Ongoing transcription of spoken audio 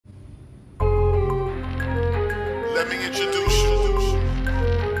Let me introduce you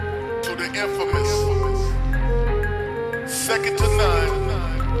to the infamous, second to none,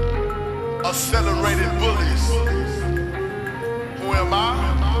 accelerated bullies. Who am I?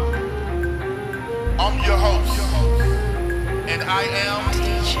 I'm your host, and I am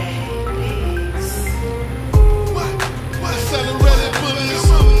accelerated bullies.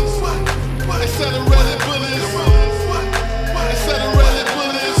 Accelerated bullies. Accelerated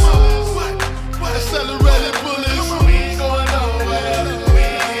bullies. Accelerated bullies. We ain't going nowhere. We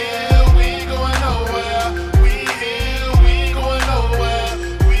here. We ain't going nowhere. We here. We ain't going nowhere.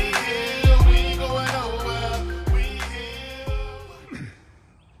 We here. We ain't going nowhere. We here.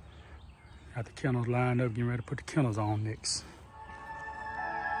 Got the kennels lined up, getting ready to put the kennels on next.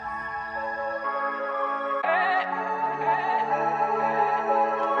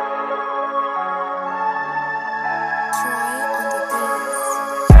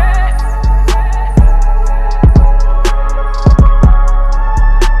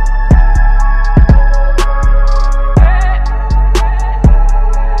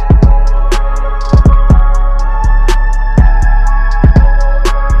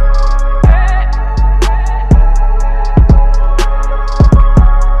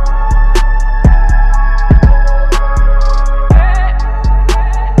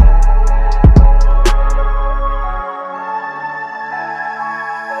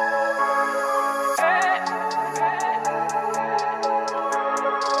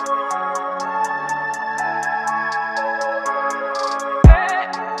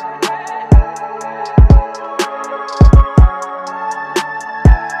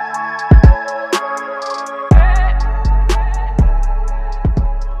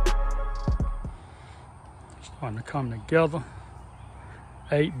 Starting to come together.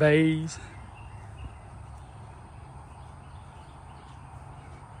 8 bays.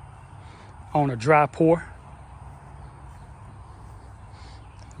 On a dry pour.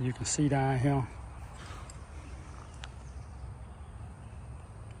 You can see down here.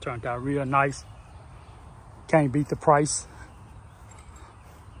 Turned out real nice. Can't beat the price.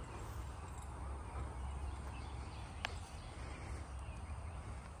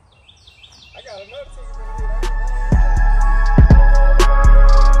 I got another ticket.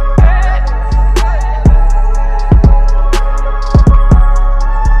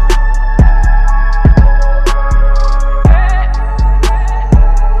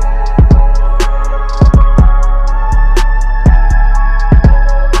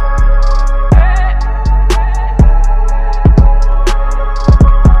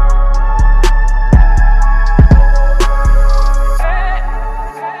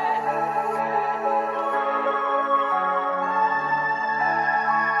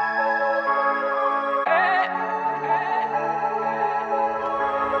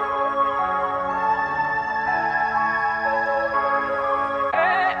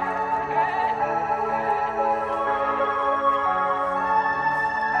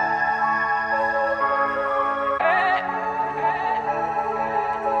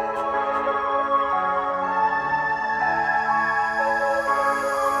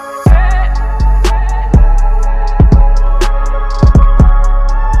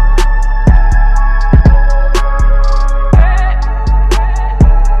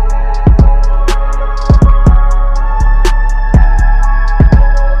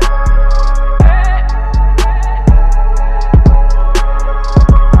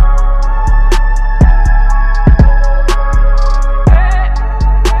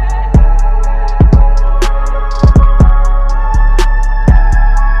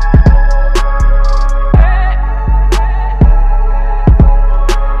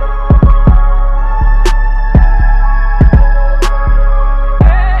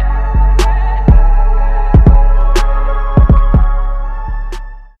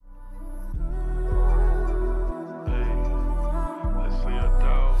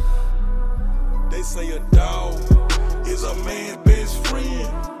 They say a dog is a man's best friend.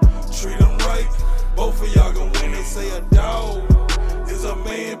 Treat him right, both of y'all gon' win. They say a dog is a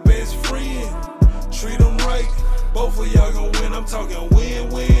man's best friend. Treat him right, both of y'all gon' win. I'm talking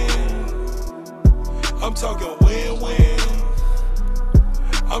win-win. I'm talking win-win.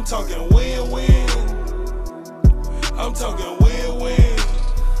 I'm talking win-win. I'm talking win-win.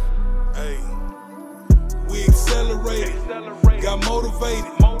 Hey, we accelerated, got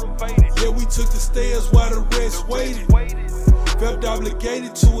motivated. Yeah, we took the stairs while the rest waited. Felt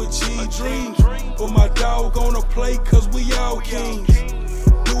obligated to achieve dreams. But my dog gonna play cause we all kings.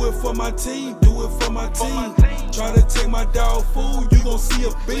 Do it for my team, do it for my team. Try to take my dog food, you gon' see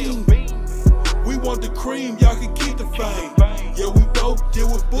a beam. We want the cream, y'all can keep the fame. Yeah, we both deal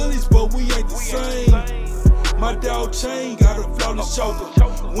with bullies, but we ain't the same. My dog chain got a flawless choker.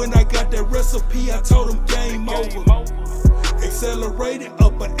 When I got that recipe, I told him game over. Accelerated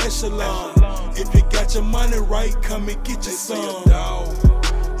up an echelon. If you got your money right, come and get your son. Dog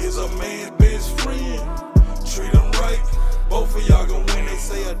is a man's best friend. Treat him right, both of y'all gon' win. They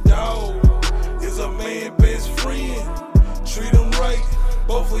say a dog is a man's best friend. Treat him right,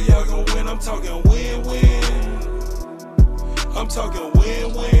 both of y'all gon' win. I'm talking win-win. I'm talking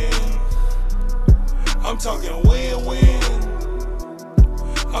win-win. I'm talking win-win.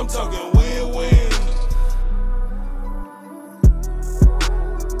 I'm talking win-win.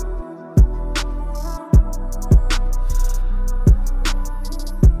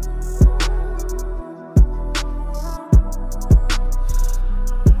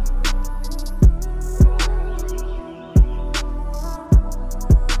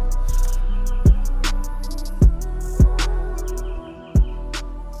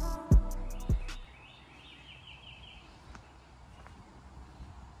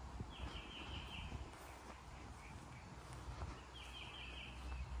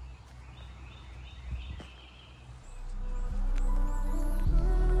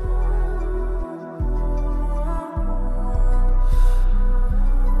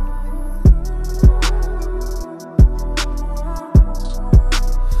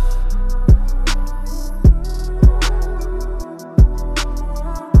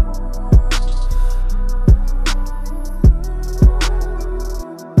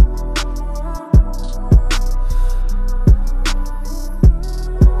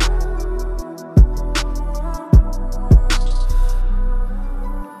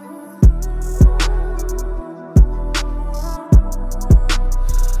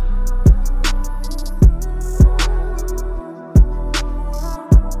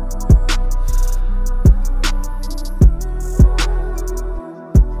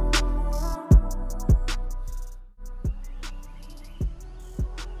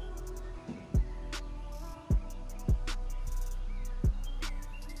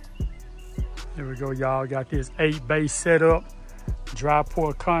 Here we go, y'all. Got this 8 base setup, dry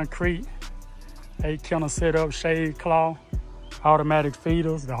pour concrete, 8 kennel setup, shade claw, automatic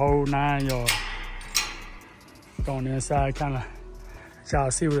feeders, the whole 9 yards. Go on the inside, kind of,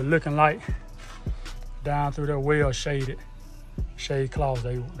 y'all see what it's looking like. Down through there, well shaded. Shade claws,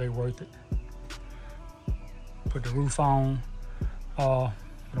 they worth it. Put the roof on. The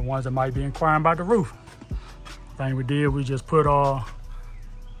ones that might be inquiring about the roof. Thing we did, we just put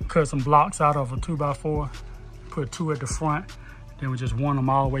cut some blocks out of a 2x4, put 2 at the front, then we just won them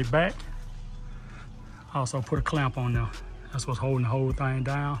all the way back. Also put a clamp on there. That's what's holding the whole thing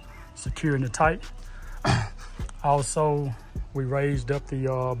down, securing it tight. Also, we raised up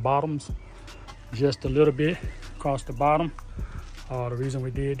the bottoms just a little bit across the bottom. The reason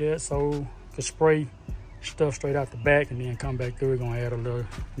we did that, so to spray stuff straight out the back and then come back through, we're gonna add a little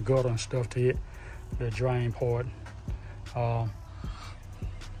gutter and stuff to it, the drain part.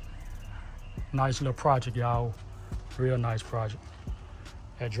 Nice little project, y'all. Real nice project.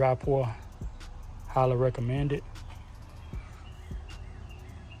 That dry pour, highly recommend it.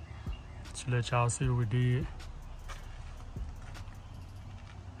 To let y'all see what we did.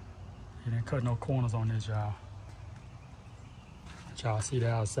 We didn't cut no corners on this, y'all. Let y'all see the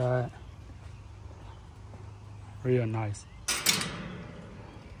outside. Real nice.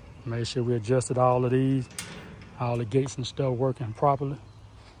 Make sure we adjusted all of these, all the gates and stuff working properly.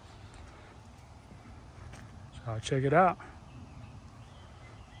 So check it out.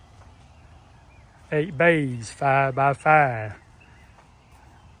 8 bays, 5x5.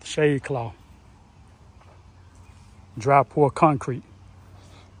 Shade claw. Dry pour concrete.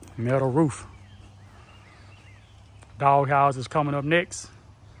 Metal roof. Dog house is coming up next.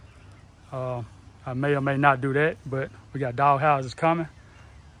 I may or may not do that, but we got dog houses coming.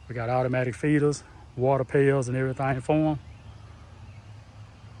 We got automatic feeders, water pails and everything for them.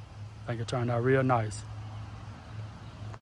 I think it turned out real nice.